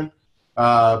discussion,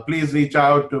 please reach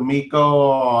out to Miko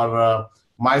or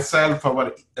myself.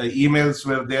 Our emails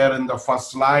were there in the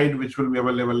first slide, which will be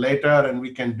available later, and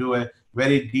we can do a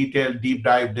very detailed deep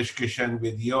dive discussion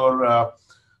with your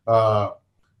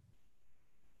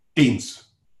teams.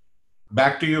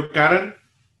 Back to you, Karen.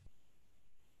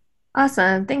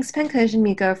 Awesome. Thanks, Pankaj and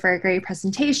Miko, for a great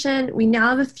presentation. We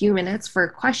now have a few minutes for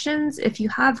questions. If you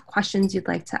have questions you'd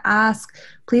like to ask,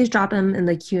 please drop them in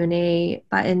the Q&A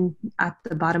button at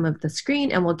the bottom of the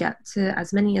screen, and we'll get to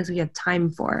as many as we have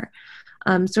time for.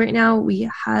 So right now we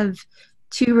have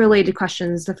two related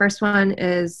questions. The first one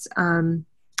is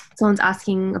someone's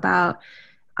asking about,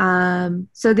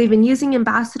 so they've been using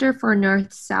Ambassador for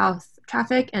north-south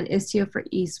traffic and Istio for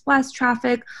east-west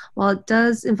traffic. While it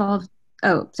does involve,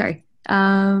 oh, sorry.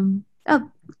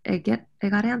 It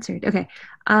got answered. Okay.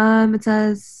 It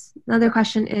says, another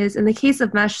question is, in the case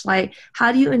of Mesh Lite,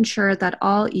 how do you ensure that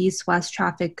all east-west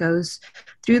traffic goes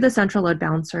through the central load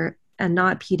balancer and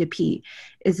not P2P?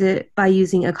 Is it by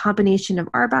using a combination of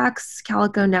RBACs,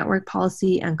 Calico network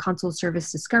policy, and console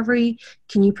service discovery?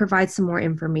 Can you provide some more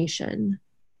information?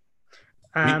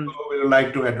 Would you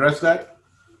like to address that?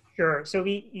 Sure. So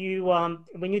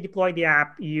when you deploy the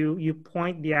app, you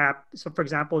point the app. So for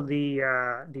example, the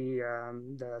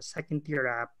second tier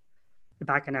app, the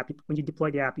backend app. When you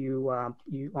deploy the app, you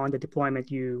on the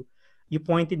deployment you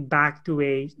point it back to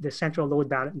the central load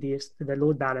the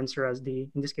load balancer as in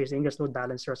this case the ingress load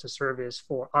balancer as a service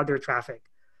for other traffic.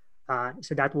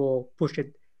 So that will push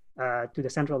it to the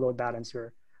central load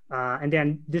balancer. And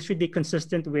then this should be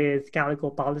consistent with Calico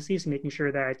policies, making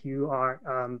sure that you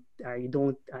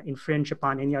don't infringe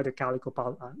upon any other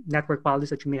Calico network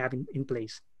policies that you may have in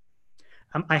place.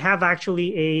 I have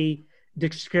actually a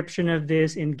description of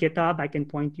this in GitHub. I can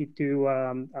point you to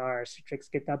our Citrix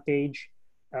GitHub page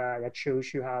that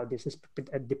shows you how this is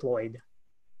deployed.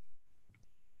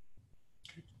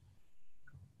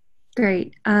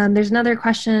 Great. There's another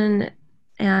question,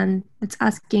 and it's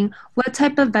asking, what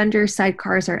type of vendor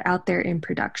sidecars are out there in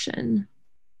production?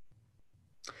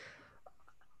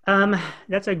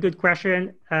 That's a good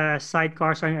question.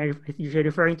 Sidecars, if you're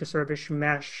referring to service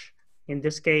mesh in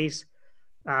this case,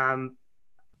 I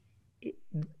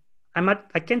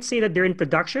can't say that they're in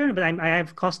production, but I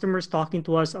have customers talking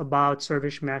to us about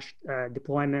service mesh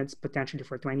deployments potentially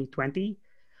for 2020.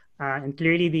 And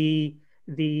clearly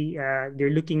they're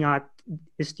looking at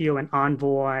Istio and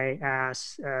Envoy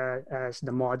as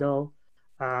the model.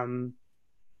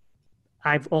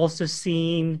 I've also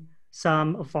seen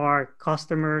some of our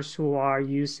customers who are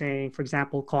using, for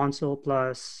example, console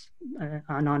plus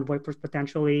an Envoy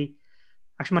potentially.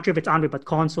 Actually, I'm not sure if it's Envoy, but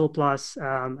console plus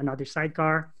another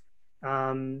sidecar.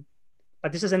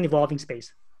 But this is an evolving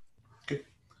space. Okay.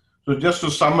 So just to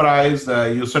summarize,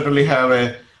 you certainly have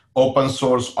a open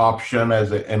source option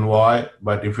as an Envoy,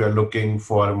 but if you're looking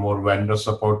for a more vendor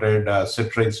supported,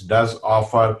 Citrix does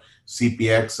offer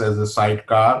CPX as a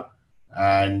sidecar.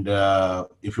 And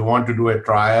if you want to do a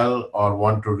trial or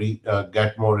want to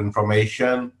get more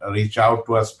information, reach out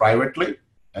to us privately,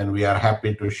 and we are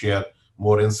happy to share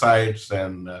more insights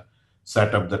and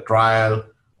set up the trial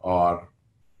or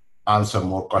answer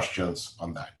more questions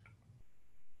on that.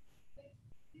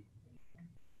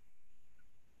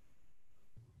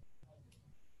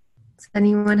 Does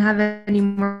anyone have any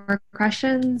more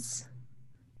questions?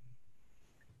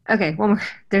 Okay, one more.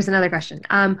 There's another question.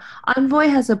 Envoy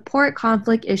has a port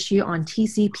conflict issue on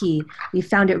TCP. We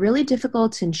found it really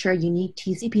difficult to ensure unique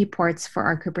TCP ports for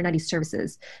our Kubernetes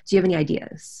services. Do you have any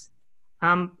ideas?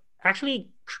 Actually,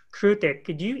 Krutik,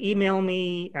 could you email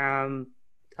me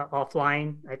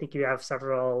offline? I think you have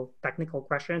several technical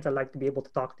questions. I'd like to be able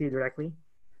to talk to you directly.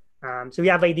 So we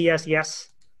have ideas, yes.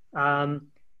 So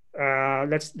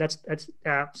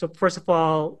first of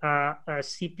all,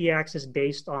 CPX is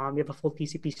based on, we have a full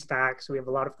TCP stack, so we have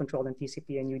a lot of control in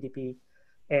TCP and UDP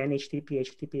and HTTP,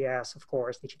 HTTPS, of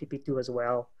course, HTTP2 as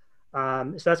well.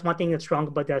 So that's one thing that's strong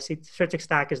about the Citrix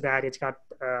stack is that it's got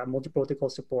multi-protocol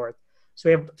support.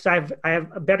 So I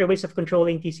have better ways of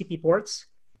controlling TCP ports.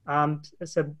 So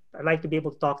I'd like to be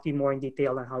able to talk to you more in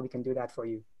detail on how we can do that for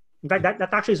you. In fact,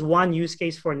 that actually is one use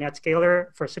case for NetScaler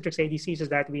for Citrix ADCs is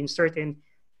that we insert in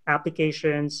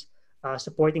applications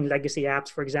supporting legacy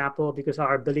apps, for example, because of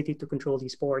our ability to control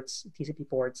these ports, TCP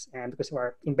ports, and because of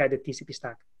our embedded TCP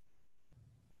stack.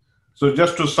 So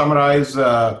just to summarize,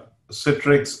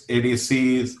 Citrix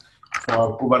ADCs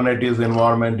for Kubernetes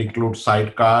environment include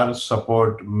sidecars,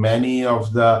 support many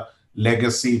of the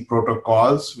legacy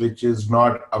protocols, which is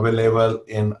not available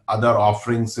in other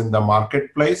offerings in the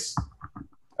marketplace.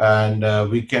 And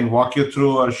we can walk you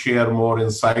through or share more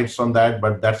insights on that,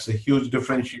 but that's a huge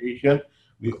differentiation.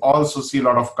 We also see a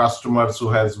lot of customers who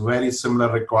has very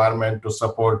similar requirement to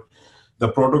support the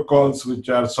protocols which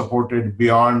are supported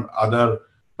beyond other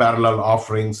parallel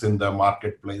offerings in the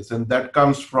marketplace. And that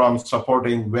comes from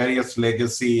supporting various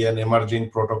legacy and emerging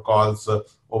protocols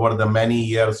over the many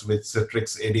years with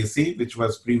Citrix ADC, which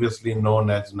was previously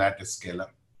known as NetScaler.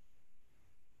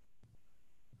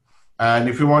 And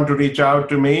if you want to reach out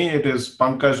to me, it is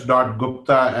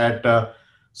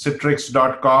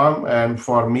pankaj.gupta@citrix.com. And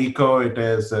for Miko, it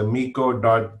is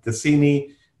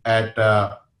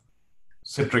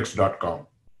miko.desini@citrix.com.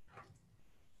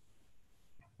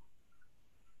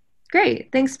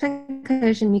 Great. Thanks,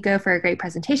 Pankaj and Nico, for a great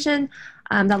presentation.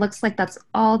 That looks like that's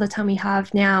all the time we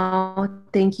have now.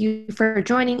 Thank you for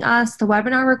joining us. The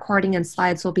webinar recording and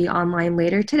slides will be online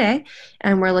later today,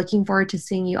 and we're looking forward to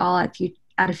seeing you all at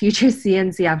a future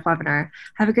CNCF webinar.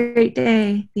 Have a great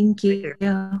day. Thank you.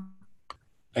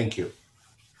 Thank you.